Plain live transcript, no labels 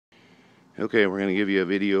Okay, we're going to give you a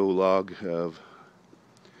video log of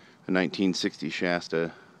a 1960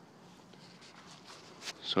 Shasta.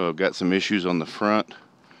 So I've got some issues on the front,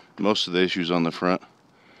 most of the issues on the front.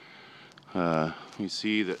 You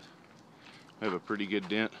see that I have a pretty good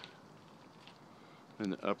dent in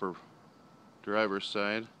the upper driver's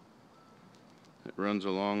side. It runs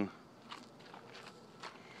along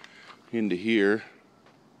into here.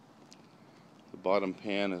 The bottom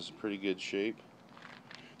pan is in pretty good shape.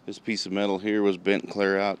 This piece of metal here was bent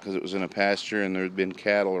clear out because it was in a pasture and there had been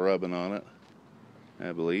cattle rubbing on it,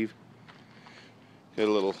 I believe. Got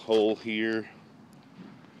a little hole here,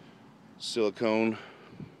 silicone,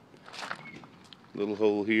 little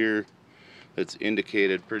hole here that's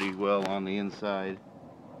indicated pretty well on the inside.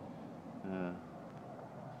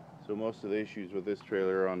 So most of the issues with this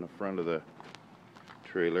trailer are on the front of the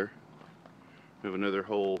trailer. We have another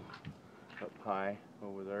hole up high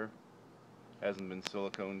over there. Hasn't been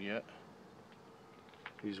siliconed yet.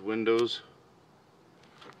 These windows,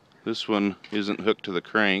 this one isn't hooked to the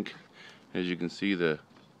crank. As you can see, the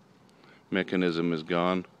mechanism is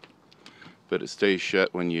gone, but it stays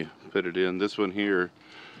shut when you put it in. This one here,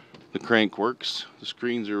 the crank works. The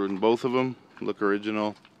screens are in both of them, look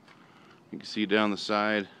original. You can see down the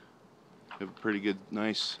side, we have a pretty good,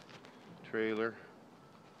 nice trailer.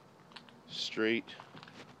 Straight.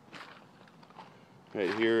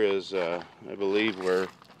 Right here is, I believe, where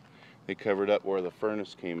they covered up where the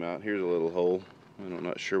furnace came out. Here's a little hole. I'm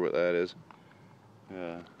not sure what that is.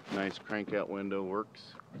 Nice crank out window,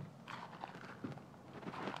 works.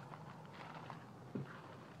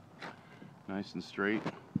 Nice and straight.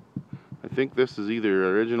 I think this is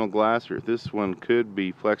either original glass or this one could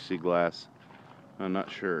be plexiglass. I'm not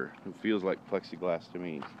sure. It feels like plexiglass to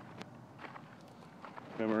me.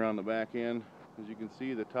 Come around the back end. As you can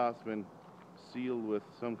see, the top's been sealed with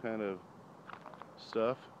some kind of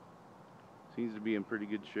stuff. Seems to be in pretty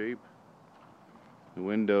good shape. The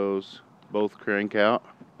windows both crank out.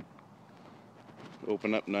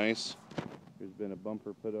 Open up nice. There's been a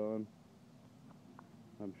bumper put on,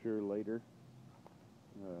 I'm sure later.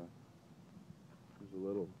 There's a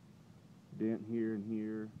little dent here and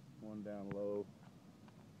here, one down low.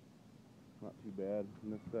 Not too bad.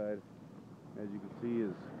 On this side, as you can see,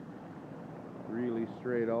 is really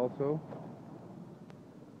straight also.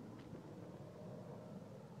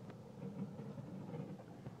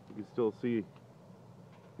 You can still see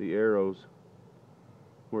the arrows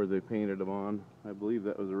where they painted them on. I believe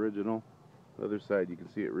that was original. The other side you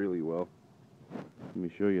can see it really well. Let me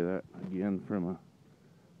show you that again from a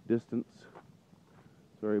distance.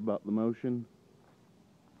 Sorry about the motion.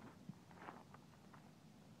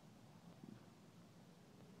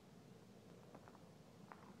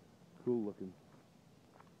 Cool looking.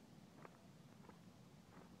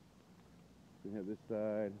 We have this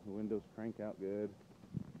side, the windows crank out good.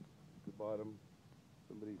 The bottom,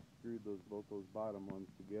 somebody screwed both those bottom ones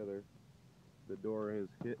together. The door has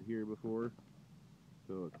hit here before,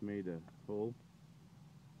 so it's made a hole.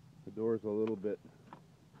 The door's a little bit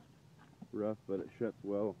rough, but it shuts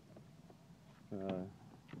well.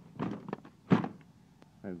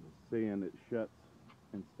 I'm saying it shuts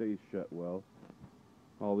and stays shut well.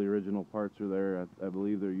 All the original parts are there. I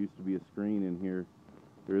believe there used to be a screen in here.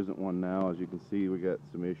 There isn't one now. As you can see, we got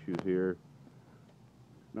some issues here.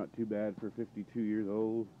 Not too bad for 52 years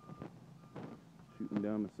old. Shooting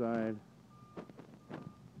down the side.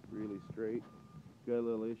 Really straight. Got a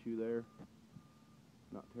little issue there.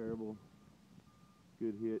 Not terrible.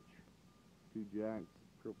 Good hitch. 2 jacks.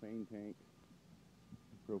 Propane tank.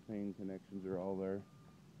 Propane connections are all there.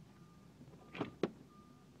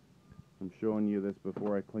 I'm showing you this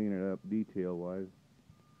before I clean it up detail wise.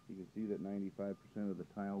 You can see that 95% of the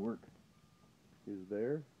tile work is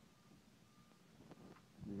there.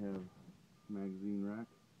 We have magazine rack.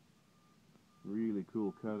 Really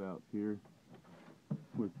cool cutouts here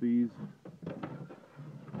with these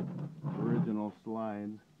original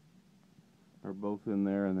slides are both in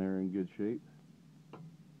there and they're in good shape.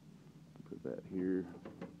 Put that here.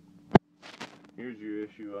 Here's your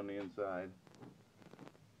issue on the inside.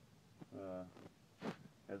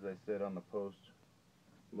 As I said on the post,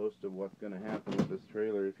 most of what's going to happen with this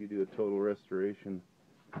trailer, if you do a total restoration,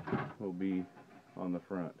 will be on the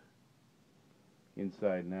front,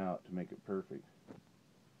 inside and out, to make it perfect.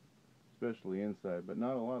 Especially inside, but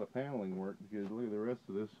not a lot of paneling work, because look at the rest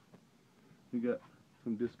of this. You got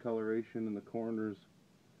some discoloration in the corners,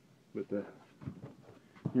 but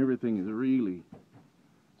everything is really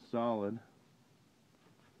solid.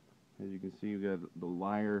 As you can see, we got the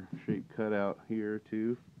lyre shaped cutout here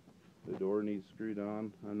too. The door needs screwed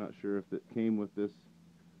on. I'm not sure if it came with this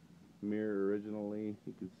mirror originally.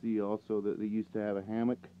 You can see also that they used to have a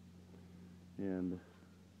hammock, and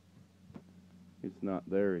it's not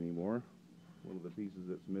there anymore. One of the pieces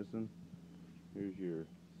that's missing. Here's your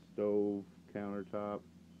stove, countertop,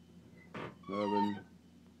 oven,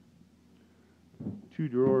 two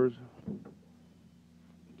drawers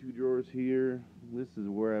here. This is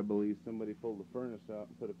where I believe somebody pulled the furnace out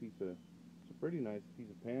and put a piece of, it's a pretty nice piece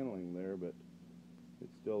of paneling there, but it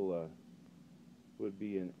still would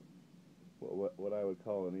be an what I would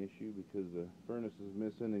call an issue, because the furnace is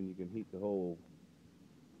missing and you can heat the whole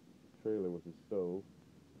trailer with the stove.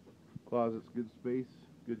 Closet's good space,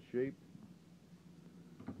 good shape.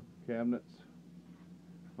 Cabinets,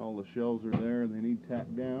 all the shelves are there and they need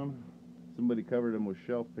tacked down. Somebody covered them with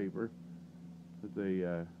shelf paper, but they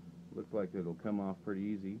look like it'll come off pretty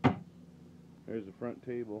easy. There's the front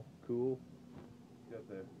table, cool. Got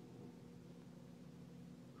the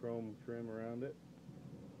chrome trim around it.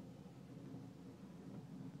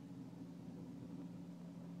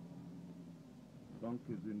 Bunk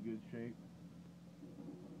is in good shape.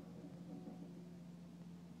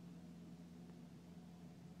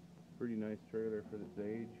 Pretty nice trailer for this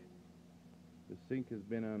age. The sink has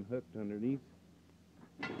been unhooked underneath,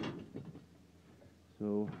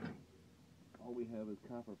 so all we have is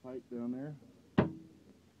copper pipe down there,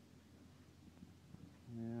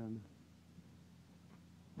 and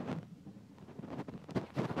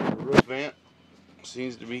the roof vent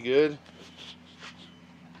seems to be good.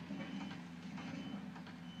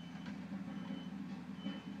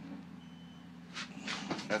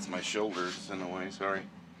 That's my shoulders in the way, sorry.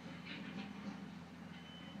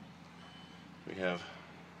 We have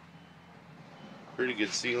pretty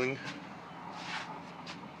good ceiling.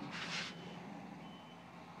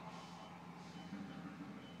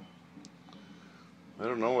 I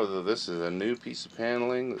don't know whether this is a new piece of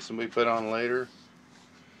paneling that somebody put on later.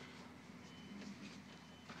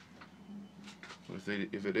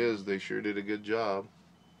 If it is, they sure did a good job.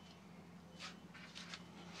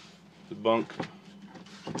 The bunk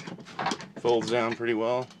folds down pretty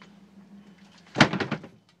well.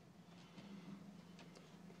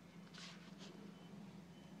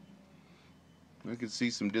 I could see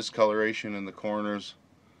some discoloration in the corners.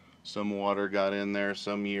 Some water got in there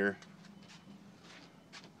some year.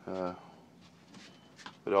 But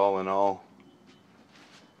all in all,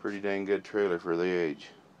 pretty dang good trailer for the age.